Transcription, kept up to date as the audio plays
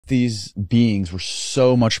these beings were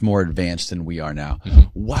so much more advanced than we are now,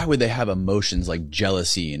 why would they have emotions like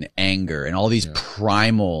jealousy and anger and all these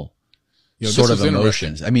primal sort of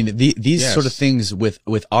emotions? I mean, these sort of things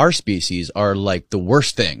with our species are like the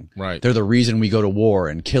worst thing. Right. They're the reason we go to war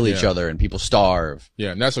and kill each other and people starve.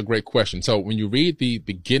 Yeah, and that's a great question. So when you read the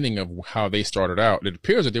beginning of how they started out, it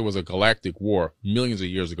appears that there was a galactic war millions of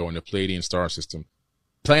years ago in the Pleiadian star system.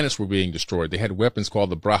 Planets were being destroyed. They had weapons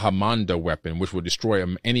called the Brahmanda weapon, which would destroy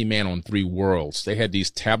any man on 3 worlds. They had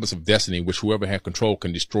these tablets of destiny, which whoever had control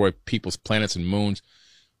can destroy people's planets and moons.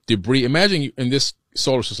 Debris. Imagine in this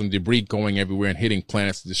solar system, debris going everywhere and hitting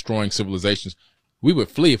planets, destroying civilizations. We would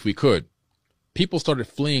flee if we could. People started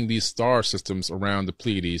fleeing these star systems around the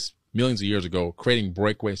Pleiades millions of years ago, creating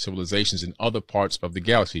breakaway civilizations in other parts of the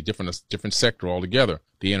galaxy, different sector altogether.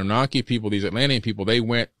 The Anunnaki people, these Atlantean people, they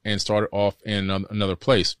went and started off in another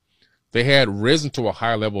place. They had risen to a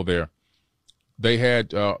high level there. They had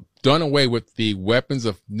done away with the weapons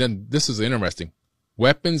of, then this is interesting,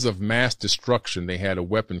 weapons of mass destruction. They had a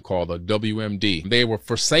weapon called a WMD. They were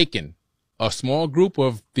forsaken. A small group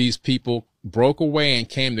of these people broke away and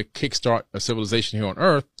came to kickstart a civilization here on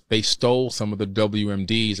Earth. They stole some of the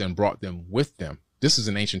WMDs and brought them with them. This is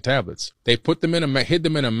in ancient tablets. They put them hid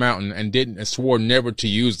them in a mountain and swore never to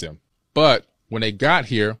use them. But when they got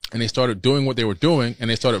here and they started doing what they were doing and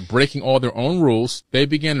they started breaking all their own rules, they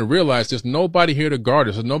began to realize there's nobody here to guard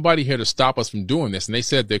us. There's nobody here to stop us from doing this. And they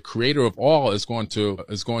said the creator of all is going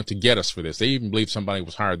to get us for this. They even believed somebody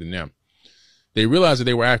was higher than them. They realized that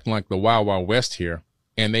they were acting like the Wild Wild West here.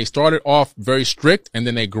 And they started off very strict, and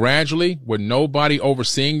then they gradually, with nobody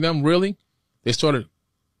overseeing them really, they started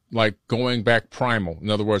like going back primal. In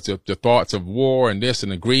other words, the thoughts of war and this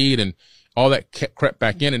and the greed and all that crept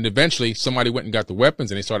back in. And eventually somebody went and got the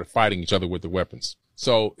weapons and they started fighting each other with the weapons.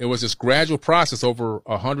 So it was this gradual process over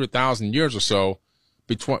 100,000 years or so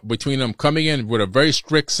between them coming in with a very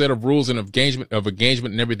strict set of rules and engagement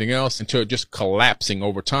and everything else until just collapsing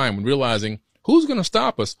over time and realizing, who's going to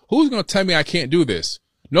stop us? Who's going to tell me I can't do this?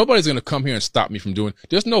 Nobody's going to come here and stop me from doing,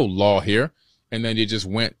 there's no law here. And then they just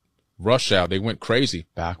went rush out. They went crazy.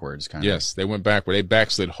 Backwards, kind of. Yes, they went backward. They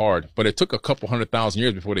backslid hard. But it took a couple 100,000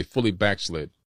 years before they fully backslid.